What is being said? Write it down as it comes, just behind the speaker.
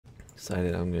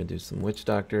Decided I'm gonna do some witch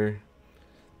doctor.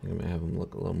 I'm gonna have him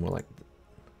look a little more like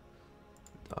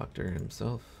the doctor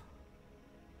himself.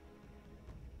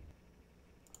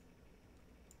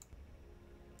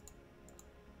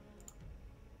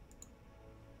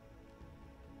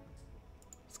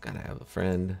 It's gotta have a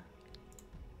friend.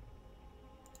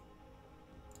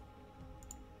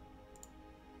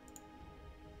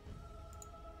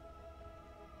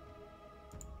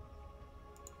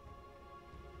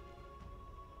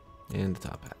 And the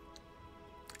top hat.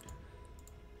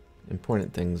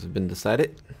 Important things have been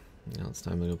decided. Now it's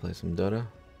time to go play some Dota.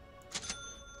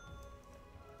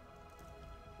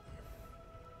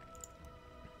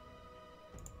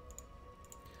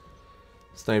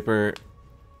 Sniper.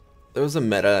 There was a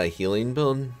meta healing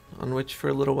build on Witch for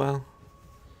a little while.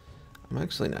 I'm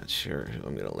actually not sure who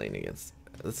I'm gonna lane against.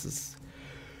 This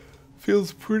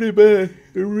feels pretty bad.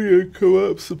 We're gonna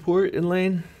co-op support in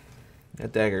lane.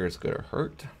 That dagger is gonna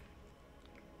hurt.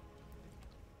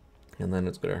 And then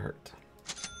it's gonna hurt.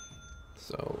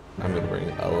 So I'm gonna bring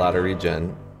a lot of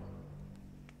regen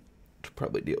to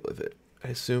probably deal with it. I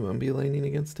assume I'm be laning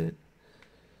against it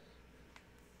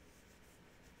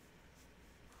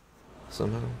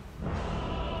somehow.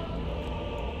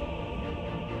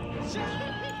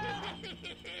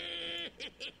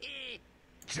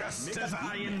 Just as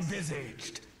I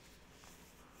envisaged.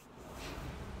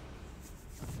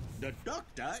 The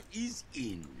doctor is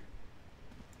in.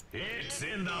 It's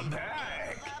in the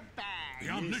bag. The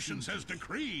omniscience has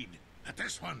decreed that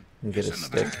this one And get is a in the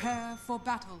stick. bag. Prepare for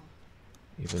battle.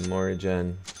 Even more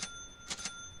regen.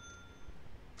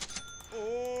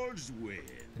 All's well.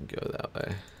 And go that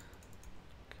way.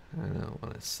 I don't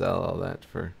want to sell all that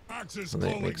for Axis when that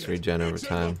calling makes it. regen over It's in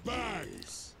time. the bag.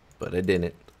 But I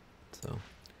didn't. So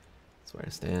that's where I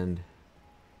stand.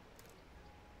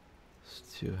 It's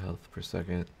 2 health per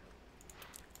second.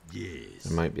 Yes.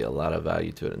 There might be a lot of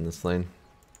value to it in this lane.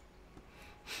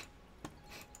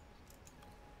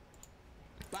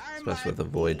 By Especially with my the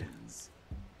void. bones.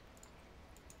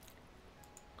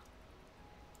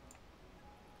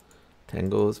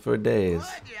 Tangos for days.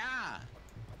 What? Yeah.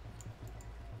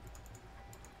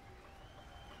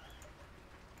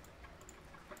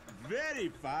 Very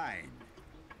fine.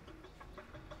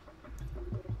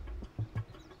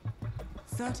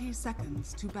 30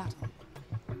 seconds to battle.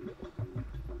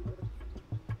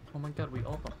 Oh my god, we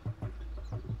open.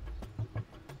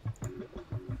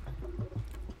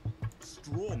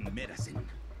 Strong medicine.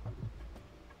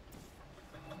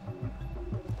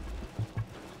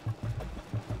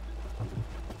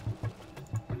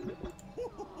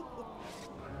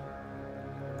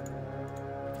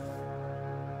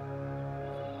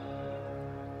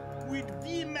 With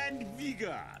vim and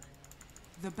vigor.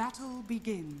 The battle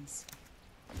begins.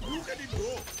 Look at it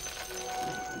go.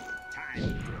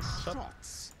 Time for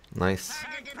shots. Nice.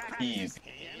 Easy.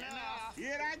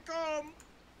 Here I come.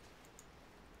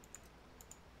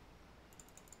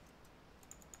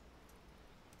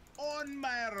 On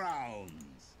my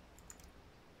rounds.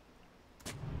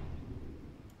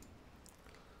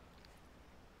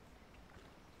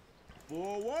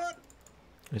 Forward.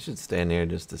 I should stand here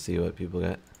just to see what people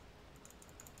got.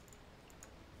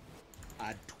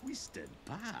 A twisted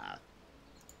path.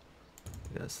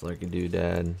 Got a Slurky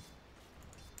Doodad.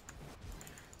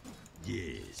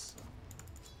 Yes.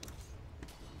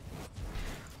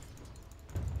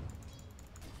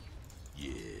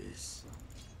 Yes.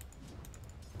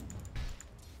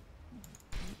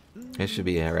 I should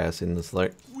be harassing the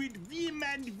Slurk. With vim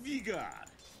and vigor.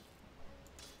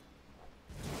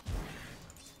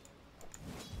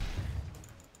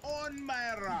 On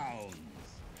my rounds.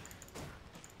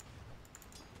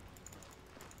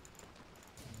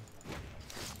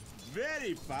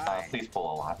 Very fine. Please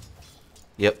pull a lot.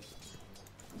 Yep.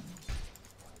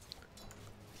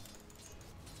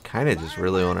 Kinda just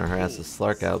really want to harass the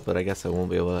Slark out, but I guess I won't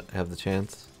be able to have the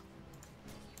chance.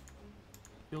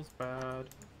 Feels bad.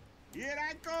 Here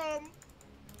I come.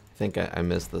 I think I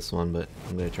missed this one, but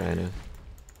I'm gonna try to.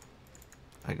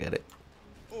 I get it.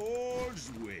 All's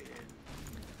well.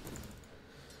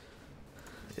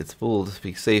 It's fooled.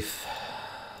 Be safe.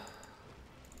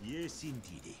 Yes,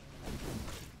 indeed.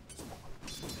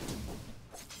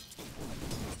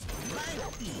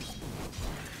 Mighty.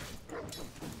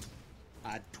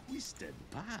 A twisted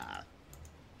path.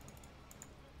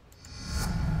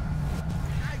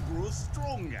 I grow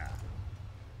stronger.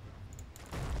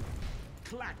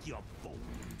 Clack your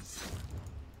bones.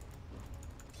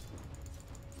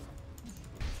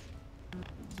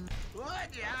 What?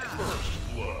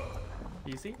 Yeah.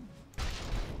 Easy.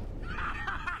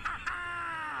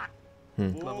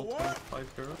 Hmm. Level Forward.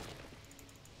 25 girl.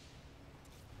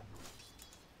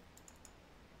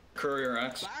 Courier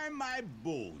X. By my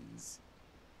bones.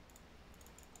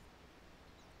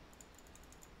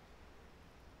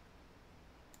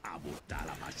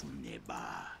 Abotala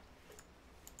mashuneba.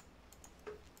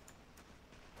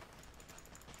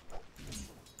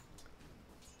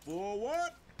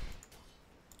 Forward.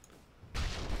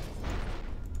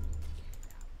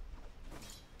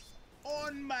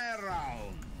 On my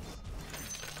round.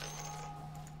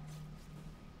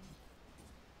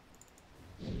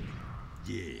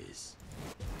 Yes.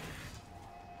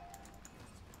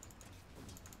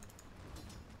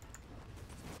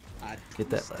 Get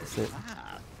that last hit.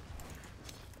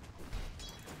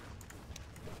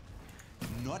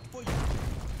 Not for you.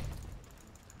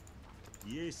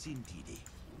 Yes, indeed.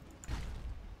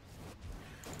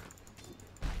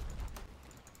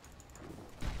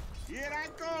 Here I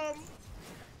come.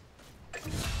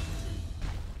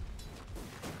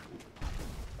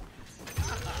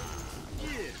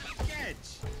 Here,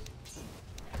 catch.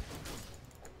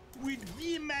 With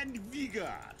vim and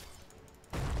vigor.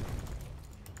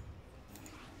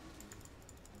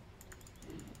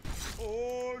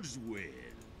 All's well.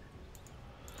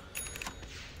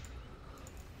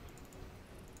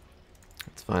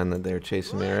 It's fine that they're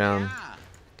chasing me around.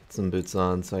 Get some boots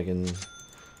on so I can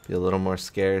be a little more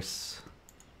scarce.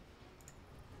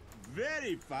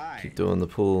 Very fine. Keep doing the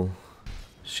pool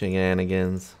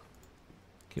shenanigans.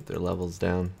 Keep their levels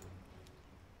down.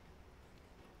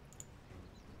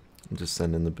 I'm just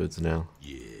sending the boots now.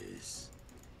 Yes.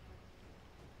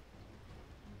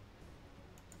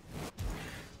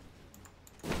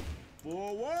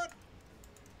 Forward.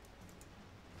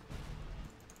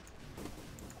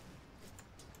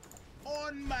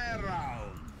 On my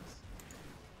rounds.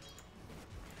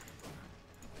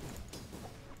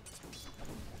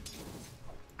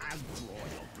 I'll draw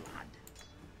your blood.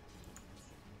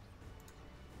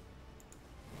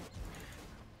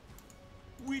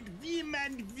 With vim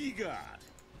and vigor.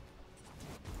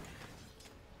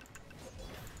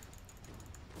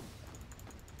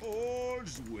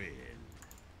 All's well.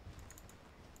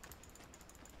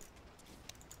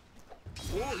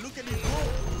 Oh, look at it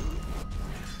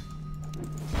go!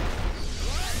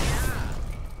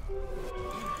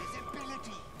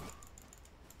 Invisibility.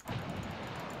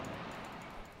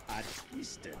 A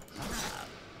twisted path.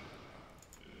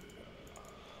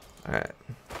 Alright.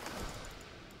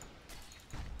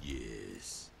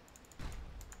 Yes.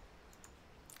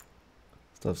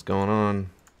 Stuff's going on.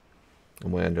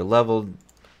 I'm way under leveled,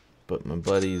 but my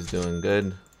buddy's doing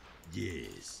good.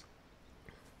 Yes.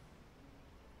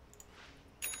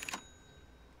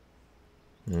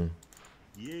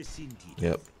 Yes, indeed.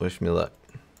 Yep, wish me luck.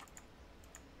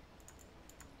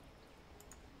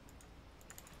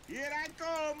 Here I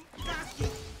come.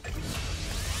 Cocky.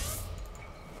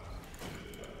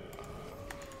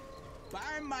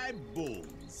 By my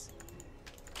bones.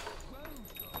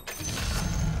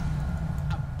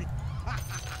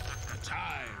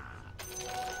 Time.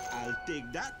 I'll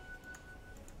take that.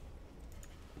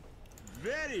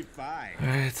 Very fine.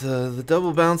 Alright, the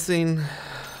double bouncing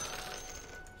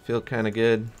feel kind of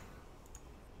good.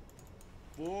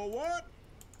 Forward.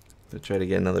 To try to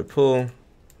get another pull.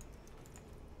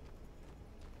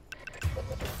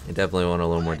 You definitely want a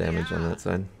little more damage on that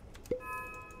side.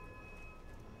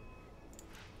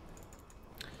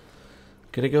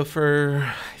 Gonna go for,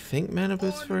 I think, mana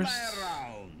boots On first. my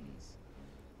rounds.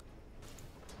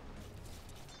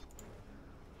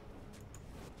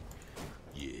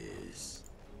 Yes.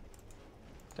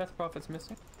 Death Prophet's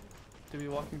missing. To be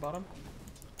walking bottom.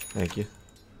 Thank you.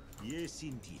 Yes,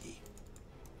 indeed.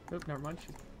 Oop, never mind.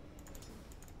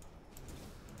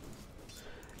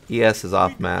 She's ES is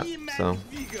off map, so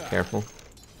careful.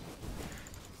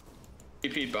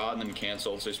 TP bot and then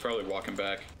canceled, so he's probably walking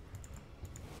back.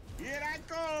 Here I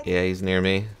come. Yeah, he's near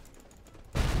me.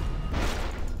 By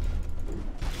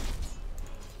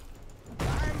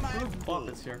my Flop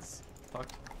is here. bones. Fuck.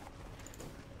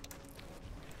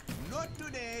 Not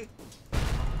today.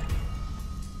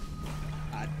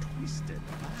 A twisted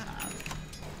path.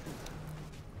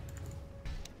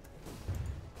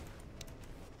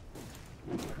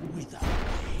 Without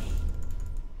way.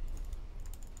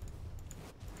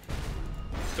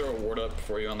 Throw a ward up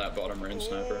for you on that bottom range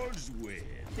sniper. All's well.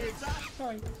 Take that.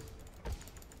 Sorry.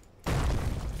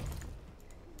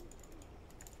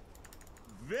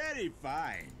 Very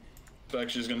fine. Spec,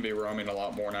 she's gonna be roaming a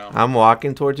lot more now. I'm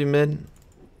walking towards you mid.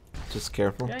 Just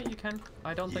careful. Yeah, you can.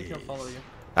 I don't think he'll follow you.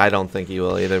 I don't think he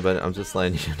will either, but I'm just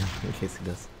letting you know in case he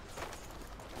does.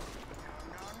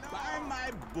 By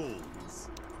my bones.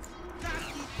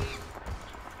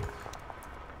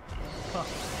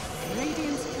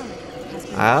 Radiant's turret has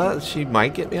been She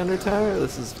might get me under tower.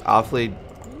 This is awfully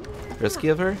risky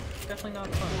of her. Definitely not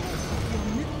fun.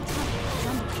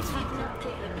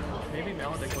 Maybe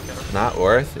Maledict will get her. Not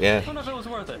worth, yeah. I don't know if it was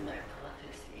worth it.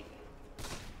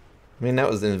 I mean, that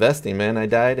was investing, man. I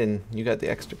died and you got the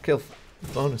extra kill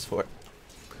bonus for it.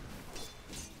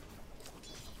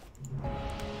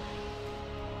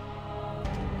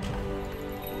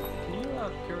 Can you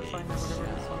purify me whatever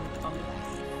it is on me?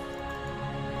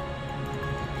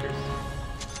 Cheers.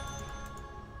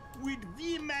 With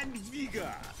vim and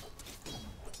vigor.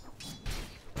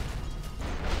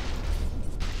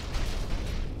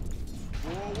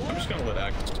 I'm just gonna let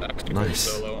Axe go Nice.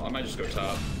 solo. I might just go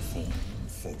top.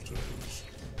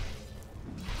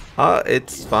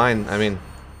 It's fine. I mean,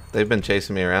 they've been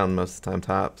chasing me around most of the time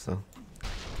top, so.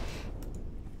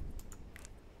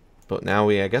 But now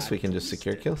I guess we can just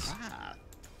secure kills.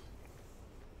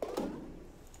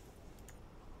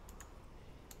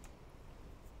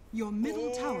 Your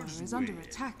middle tower is under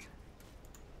attack.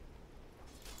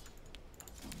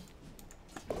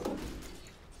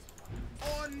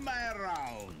 On my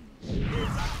round.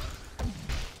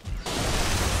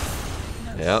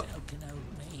 Yep.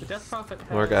 The Death Prophet has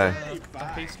Poor guy. a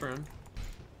haste rune.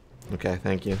 Okay,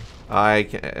 thank you.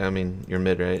 I mean, you're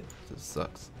mid, right? This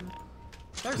sucks.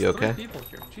 There's You okay? 3 people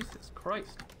here. Jesus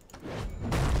Christ.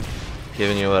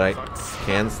 Giving you what I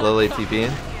can, slowly TP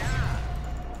in.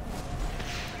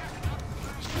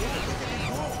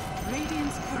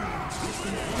 Radiant's courier has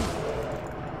been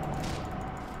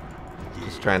killed.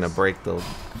 Just trying to break the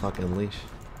fucking leash.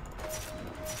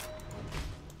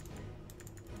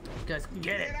 You guys can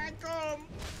get it. Here I come.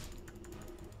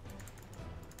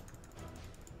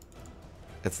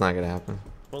 It's not gonna happen.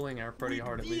 Bullying her pretty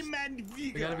hard at least. Vim and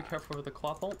vigor. We gotta be careful with the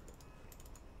cloth ult.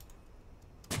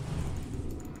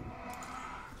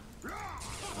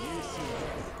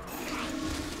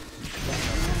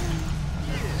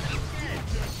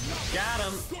 Got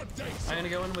him! I'm gonna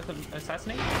go in with an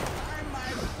assassinate.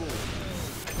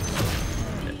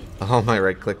 Oh, my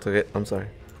right click took it. I'm sorry.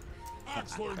 I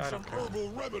don't care.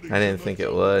 I didn't think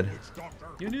it would.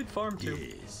 You need farm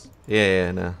too.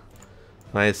 Yeah, no.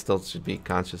 I still should be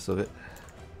conscious of it.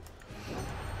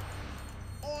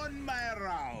 On my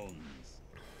rounds.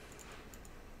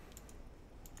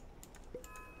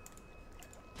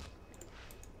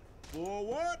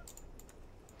 Forward.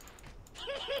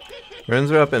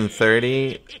 Runes are up in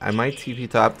 30. I might TP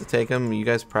top to take them. You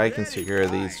guys probably can secure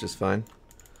these just fine.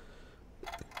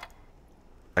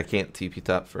 I can't TP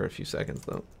top for a few seconds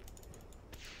though.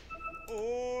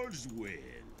 All's well.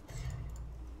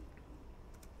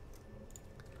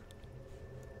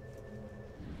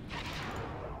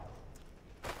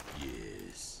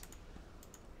 Yes.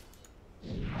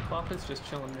 Cloth is just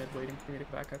chilling mid, waiting for me to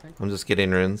get back, I think. I'm just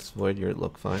getting runes. Void, you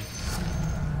look fine.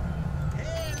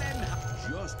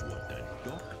 Just what the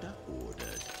doctor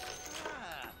ordered.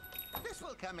 This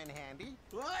will come in handy.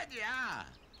 What? Yeah.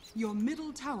 Your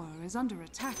middle tower is under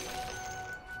attack.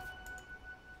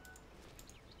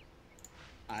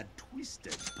 A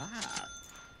twisted path.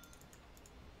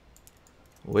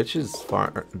 Which is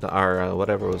far, our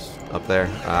whatever was up there.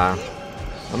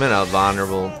 I'm in a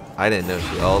vulnerable. I didn't know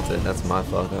she ulted. That's my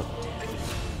fuck up.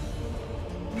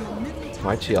 Your middle tower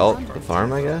Why'd she is ult under the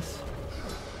farm, I guess?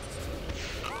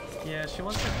 Yeah, she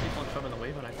wants to keep on coming the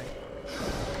wave, I think.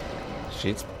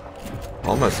 She's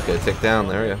almost good. Tick down.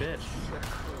 There we go. Bitch.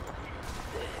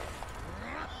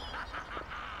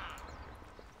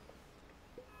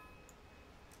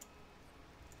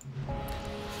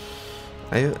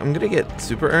 I'm gonna get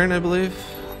super urn, I believe.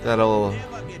 That'll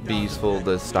be useful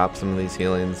to stop some of these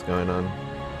healings going on.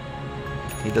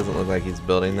 He doesn't look like he's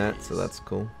building that, so that's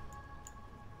cool.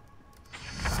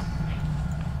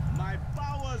 My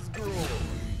powers grow.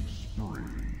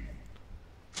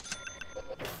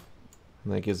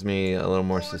 And that gives me a little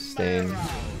more sustain.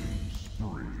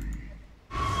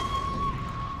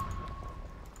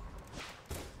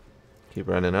 Keep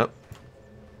running up.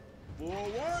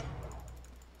 Forward.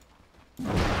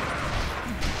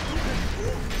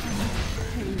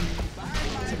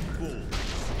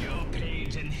 Your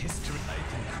page in history, I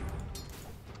think.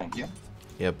 Thank you.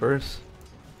 Yeah, burst.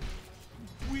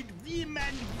 With vim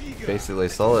and vigor. Basically,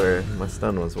 Solar, my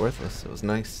stun was worthless. It was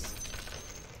nice.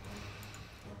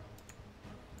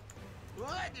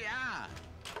 What? Yeah.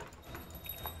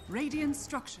 Radiant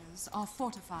structures are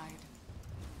fortified.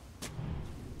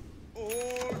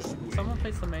 All's well. Someone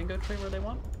place the mango tree where they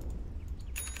want?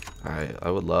 I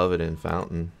would love it in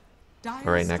Fountain. Dire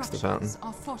Right next to Fountain.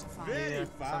 structures are fortified. Very Yeah,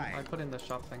 fine. I put in the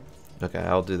shop thing. Okay,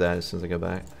 I'll do that as soon as I go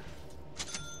back.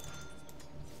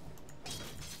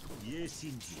 Yes,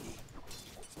 indeed.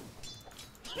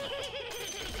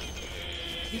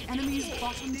 The enemy's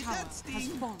bottom tower has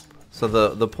fallen. So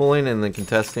the pulling and the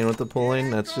contesting with the pulling,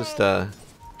 that's just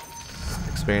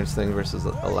experience thing versus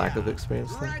a lack of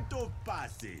experience thing. Rite of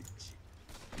passage.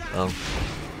 Oh.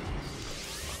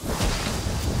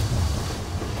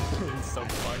 It's so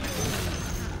funny.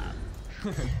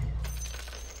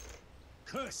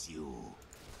 Curse you.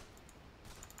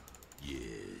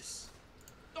 Yes.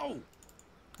 Oh.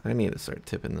 I need to start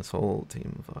tipping this whole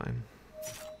team fine.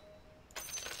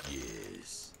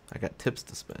 Yes. I got tips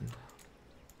to spend.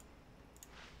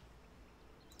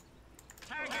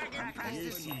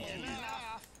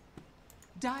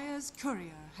 Dire's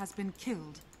courier has been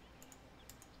killed.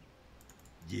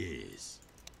 Yes.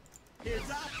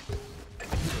 Heads up.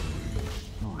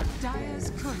 Dire's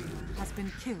courier has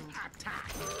been killed.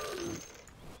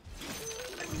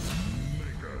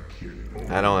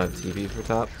 I don't have TV for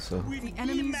top, so The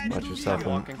enemy's watch middle yourself.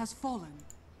 tower Walking. has fallen.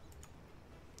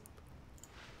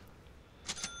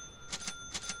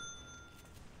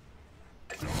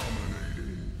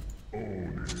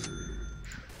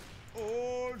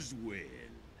 All's well.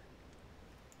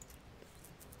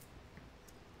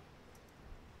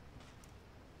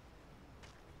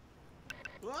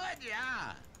 What?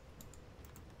 Yeah.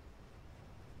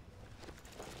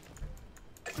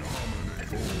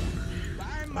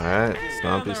 Alright,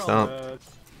 stompy They're all stomp. dead.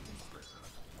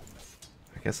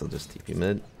 I guess I'll just TP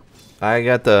mid. I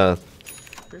got the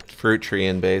fruit tree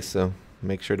in base, so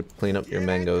make sure to clean up your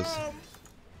mangoes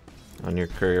on your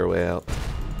courier way out.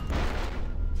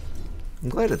 I'm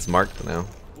glad it's marked now.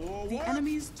 The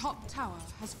enemy's top tower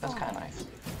has That's fallen. kind of nice.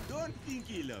 Don't think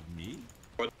he love me.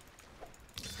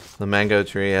 The mango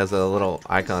tree has a little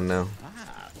icon now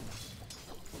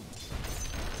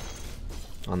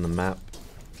on the map.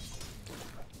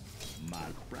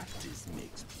 Malpractice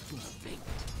makes perfect.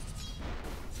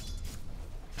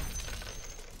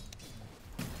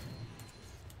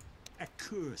 A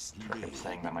curse Perfect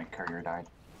saying that my courier died.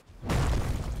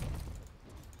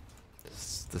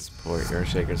 This poor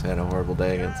Earthshaker's had a horrible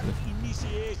day against me.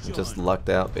 Initiation. Just lucked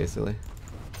out, basically.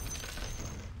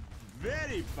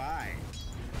 Very fine.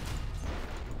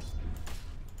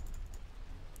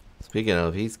 Speaking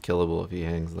of, he's killable if he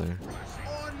hangs there.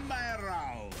 On my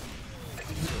round.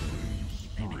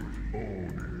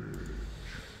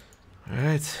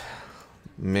 Alright.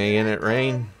 Making it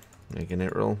rain. Making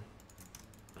it roll.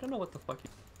 I don't know what the fuck.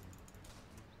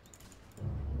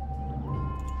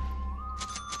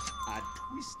 A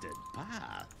twisted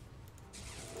path.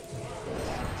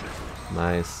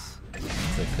 Nice.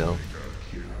 It's a kill.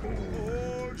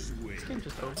 All's well. This game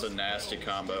just It's a nasty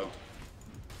combo.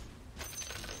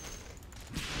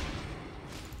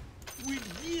 With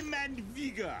vim and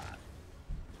vigor.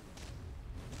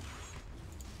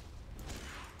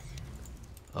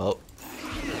 Oh.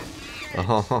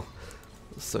 Oh.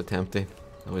 So tempting.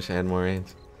 I wish I had more range.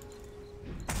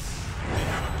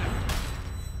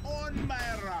 On my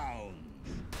round.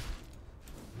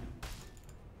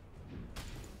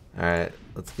 Alright,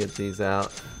 let's get these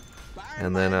out.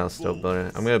 And then I'll still build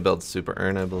it. I'm gonna build Super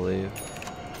Urn, I believe.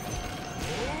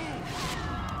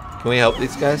 Can we help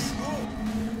these guys?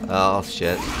 Oh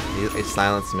shit. He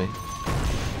silenced me.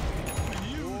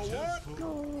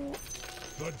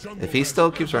 If he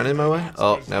still keeps running my way?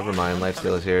 Oh, never mind.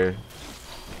 Lifesteal is here.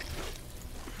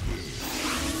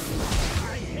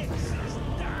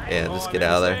 Yeah, just get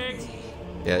out of there.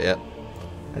 Yeah, yeah.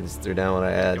 I just threw down what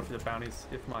I had. Go for the bounties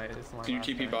if my is line Can you out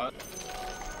TP there. bot?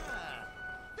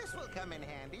 This will come in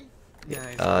handy.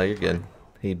 Yeah, he's You're good.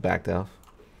 He backed off.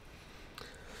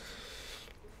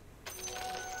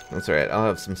 That's alright. I'll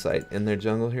have some sight in their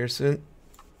jungle here soon.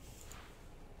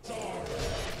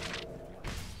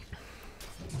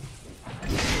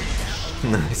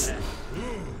 Nice.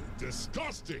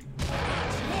 Disgusting.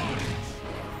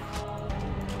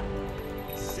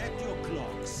 Set your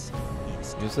clocks.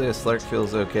 It's Usually a Slurk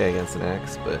feels okay against an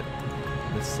axe, but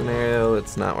in this scenario,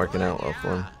 it's not working out well for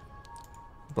him.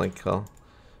 Blank call.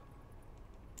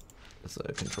 It's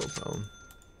a control problem.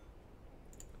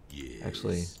 yes.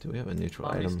 Actually, do we have a neutral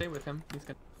you item? stay with him. He's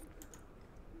gonna.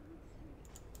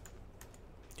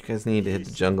 You guys need to hit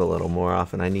the jungle a little more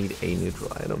often. I need a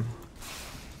neutral item.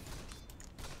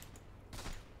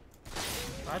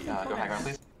 I've been Go high ground, fine.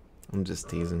 please. I'm just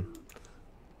teasing.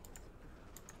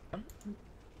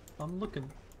 I'm looking.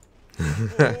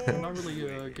 I'm not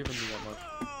really giving me that much.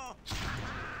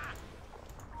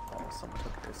 Oh, someone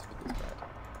took this for this bad.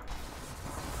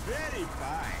 Very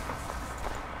fine.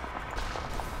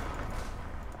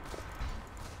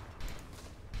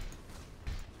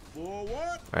 Forward.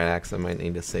 Alright, Axe, I might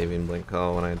need a saving blink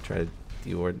call when I try to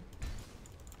de-ward.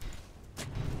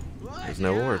 There's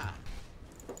no ward.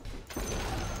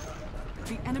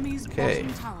 The enemy's Okay.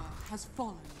 bottom tower has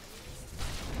fallen.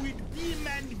 With vim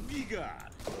and vigor.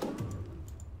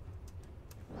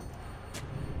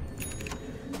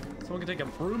 Someone can take a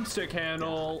broomstick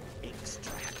handle.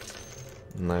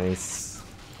 Nice.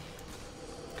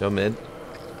 Go mid.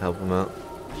 Help him out.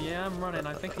 Yeah, I'm running.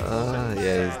 I think he's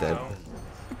Yeah, he's dead.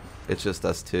 It's just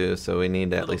us two, so we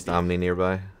need at least Omni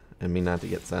nearby, and me not to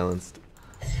get silenced.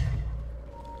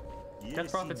 Got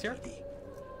prophets here.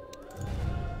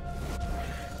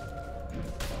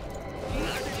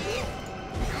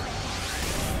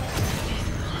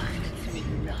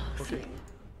 Okay.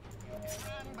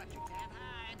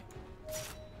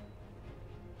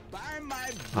 By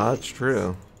my That's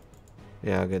true.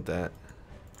 Yeah, I'll get that.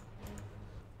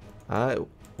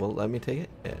 Well, let me take it.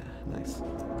 Yeah, nice.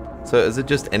 So is it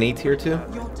just any tier 2?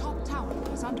 Your top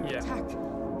tower is under Yeah. attack.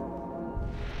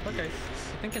 Okay,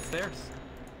 I think it's theirs.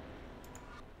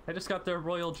 I just got their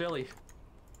royal jelly.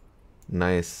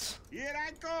 Nice. Here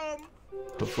I come.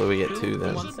 Hopefully we get two Who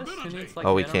then. wants this? Who needs, like,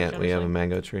 Oh, we mana can't. We have a regeneration?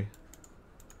 mango tree.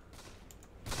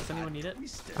 Does anyone need it?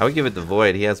 I would give it to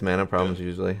Void. He has mana problems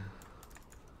usually.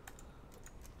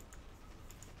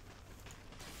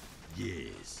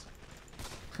 Yes.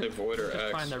 They Void or Just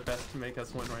X. trying their best to make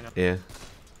us win right now. Yeah.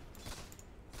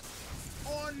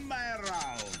 On my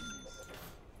rounds.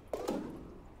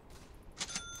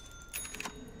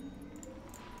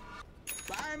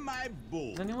 By my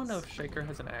bull. Does anyone know if Shaker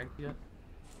has an ag yet?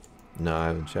 No, I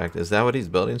haven't checked. Is that what he's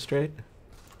building straight?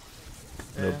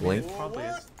 No I mean, blink? it probably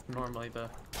is normally the...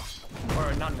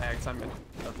 Or not an ags, I meant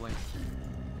a blink.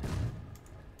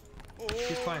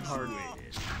 He's trying hard.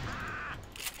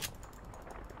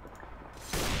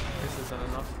 This isn't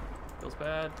enough. Feels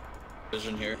bad.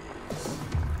 Vision here.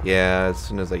 Yeah, as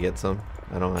soon as I get some.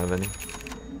 I don't have any.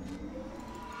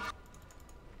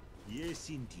 Yes,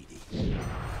 indeed.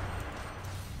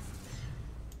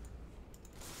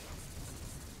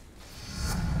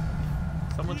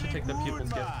 Someone should take the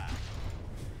pupil's gift.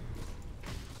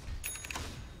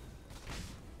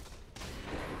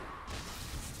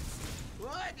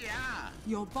 What? Yeah.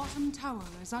 Your bottom tower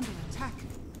is under attack.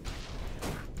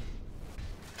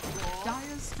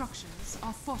 Dire's structures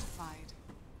are fortified.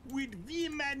 With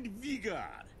vim and vigor.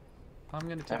 I'm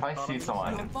gonna take If I bottom. see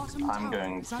someone, Your bottom I'm tower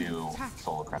going is under to attack.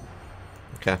 solo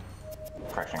Okay.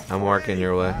 crushing. I'm working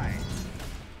your way.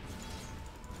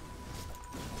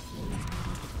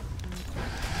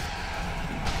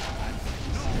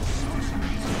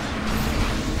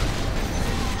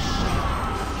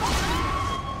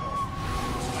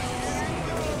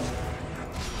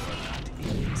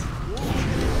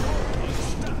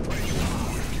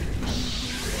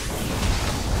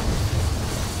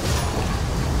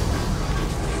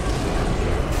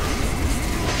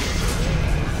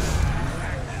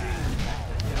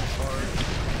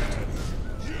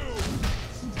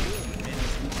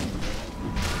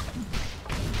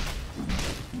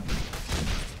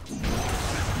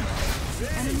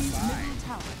 The enemy's middle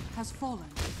tower has fallen.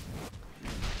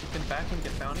 You can back and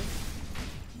get bounty.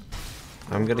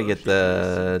 I'm gonna get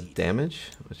the damage,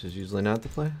 which is usually not the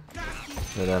play.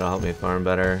 So that'll help me farm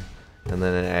better. And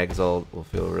then an Exalt will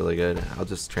feel really good. I'll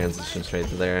just transition straight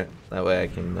to there. That way I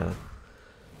can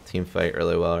team fight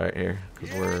really well right here.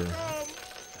 Because we're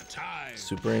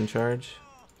super in charge.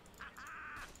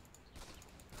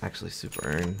 Actually, super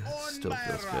earn still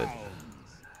feels good.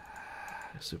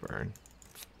 Super earn.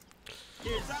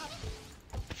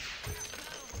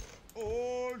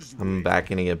 I'm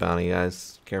backing to get bounty,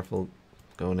 guys. Careful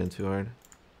going in too hard.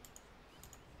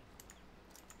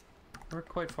 We're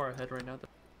quite far ahead right now.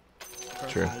 Though.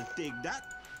 Sure. I'll take that.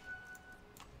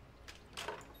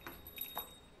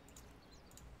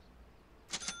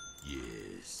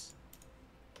 Yes.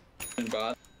 In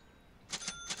bot.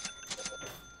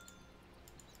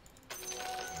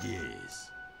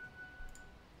 Yes.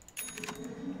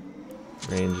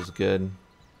 Range is good.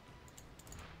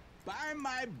 By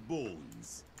my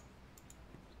bones.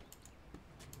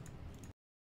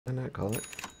 Did I not call it?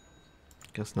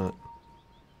 Guess not.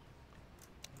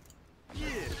 Here,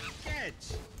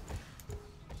 catch.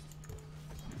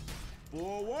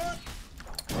 Forward.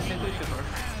 I think we should work.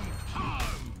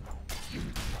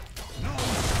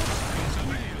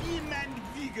 Vim and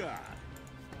vigor.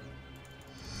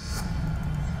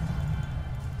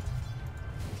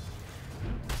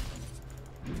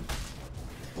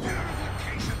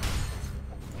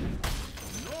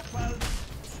 No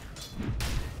pulse.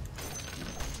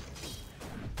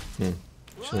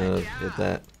 Should have did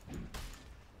that.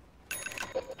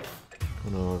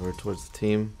 Going over towards the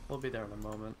team. We'll be there in a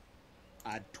moment.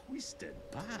 A twisted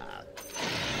path.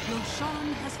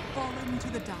 Roshan has fallen to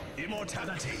the dire.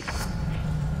 Immortality.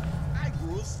 I grow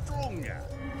grows stronger.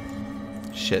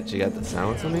 Shit, she got the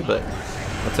silence on me, but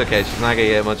that's okay. She's not gonna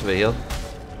get much of a heal.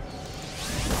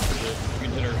 You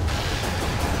can hit her.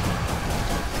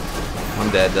 I'm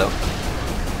dead though.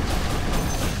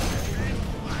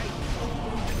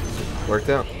 Worked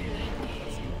out.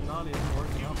 Not even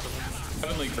working out for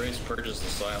them. Only Grace purges the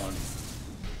silent.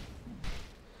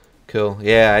 Cool.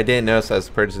 Yeah, I didn't notice I was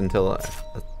purged until a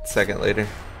second later.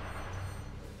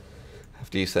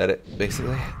 After you said it,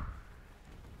 basically.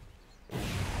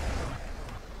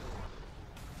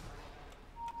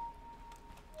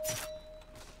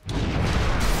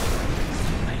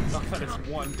 Not that it's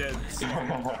one dead.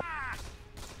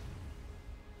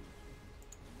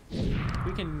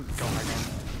 We can go back in.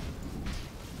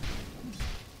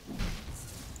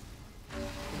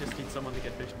 We just need someone to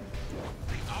get vision.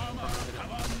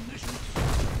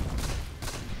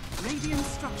 Radiant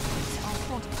structures are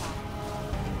fortified.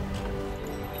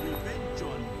 Revenge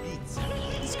on beats.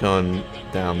 It's going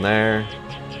down there.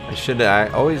 I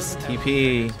always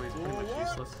TP, This way's pretty much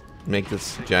useless. make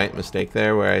this giant mistake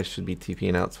there where I should be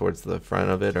TPing out towards the front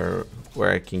of it or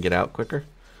where I can get out quicker.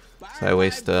 So I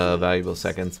waste valuable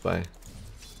seconds by...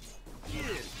 Here,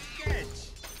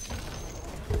 catch.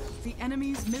 The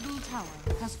enemy's middle tower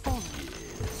has fallen.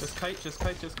 Just kite, just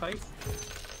kite, just kite.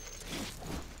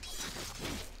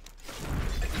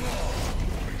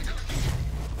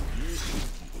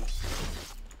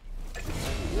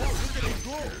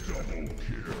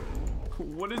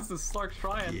 What is this Slark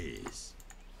trying? Yes.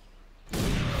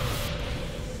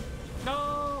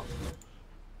 No!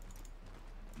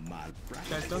 Malpractice.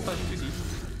 Guys, don't touch too deep.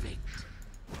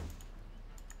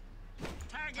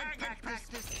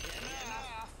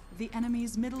 The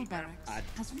enemy's middle barracks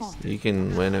has fallen. You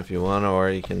can win if you want,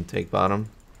 or you can take bottom.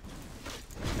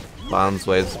 Bottom's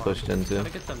waves pushed into.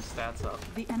 Gotta get them stats up.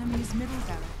 The enemy's middle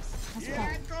barracks has Here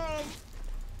I fallen. come.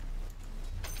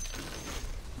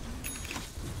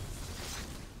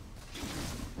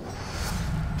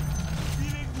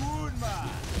 Feeling good, man.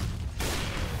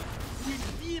 With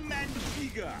him and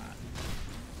vigor.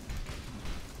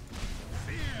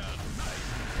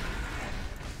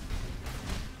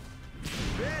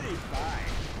 Very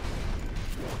fine.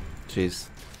 Jeez.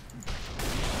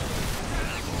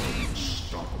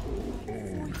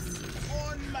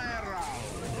 On my round.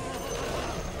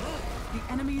 The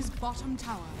enemy's bottom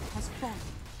tower has fallen.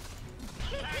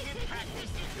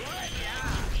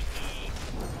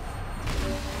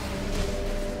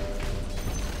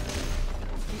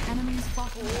 The enemy's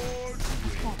bottom barracks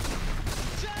has fallen.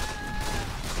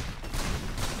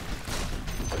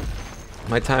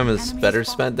 My time is better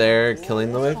spent there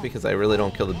killing the wave because I really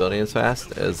don't kill the building as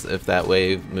fast as if that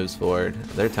wave moves forward.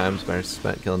 Their time's better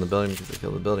spent killing the building because they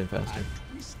kill the building faster.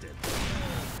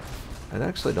 I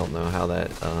actually don't know how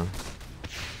that kind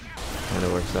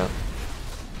of works out.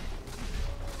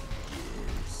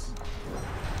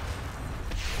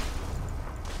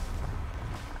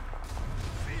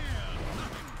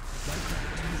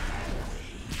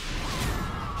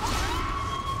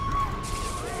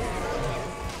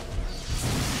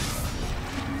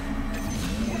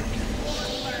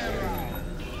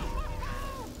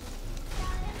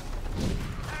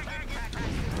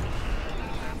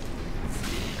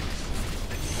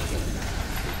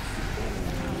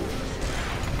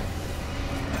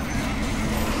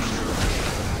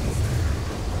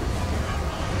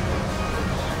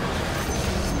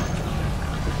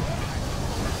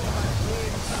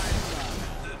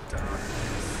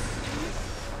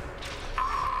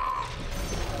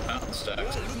 Mountain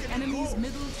stacks. The enemy's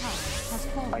middle tower has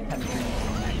fallen.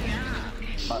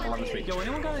 Yo,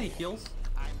 anyone got any heals?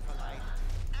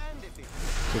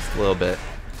 Just a little bit.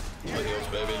 My heals,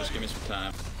 baby. Just give me some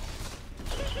time.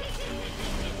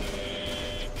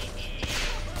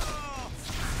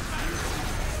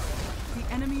 The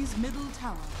enemy's middle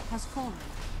tower has fallen.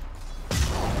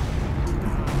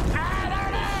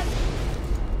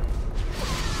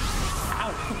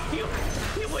 Ow!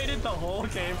 He waited the whole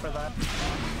game for that.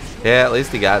 Yeah, at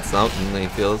least he got something. He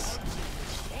feels.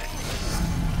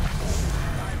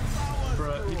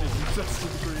 Bruh, he just just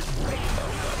agreed.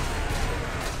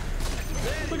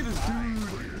 Look at this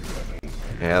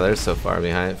dude. Yeah, they're so far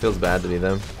behind. It feels bad to be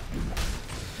them.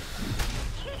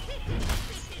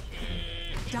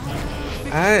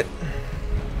 I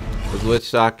was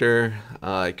Witch Doctor.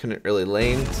 I couldn't really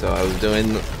lane, so I was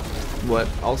doing what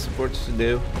all supports should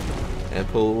do, and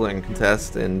pull and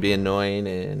contest and be annoying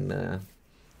and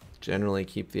generally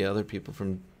keep the other people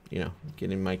from, you know,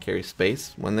 getting my carry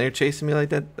space. When they're chasing me like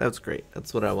that, that's great.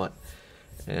 That's what I want.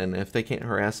 And if they can't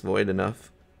harass Void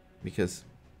enough, because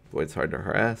Void's hard to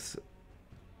harass,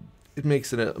 it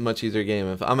makes it a much easier game.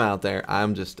 If I'm out there,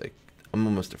 I'm just I'm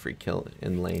almost a free kill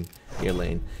in lane, near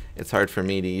lane. It's hard for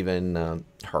me to even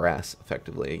harass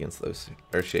effectively against those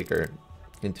Earthshaker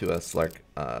into a Slark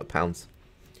pounce.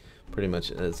 Pretty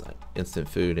much as instant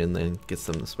food and then gets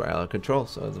them to spiral out of control,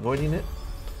 so I was avoiding it.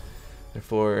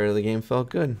 Therefore, the game felt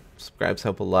good. Subscribes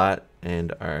help a lot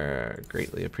and are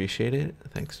greatly appreciated.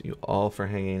 Thanks you all for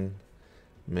hanging.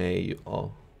 May you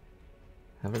all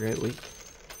have a great week.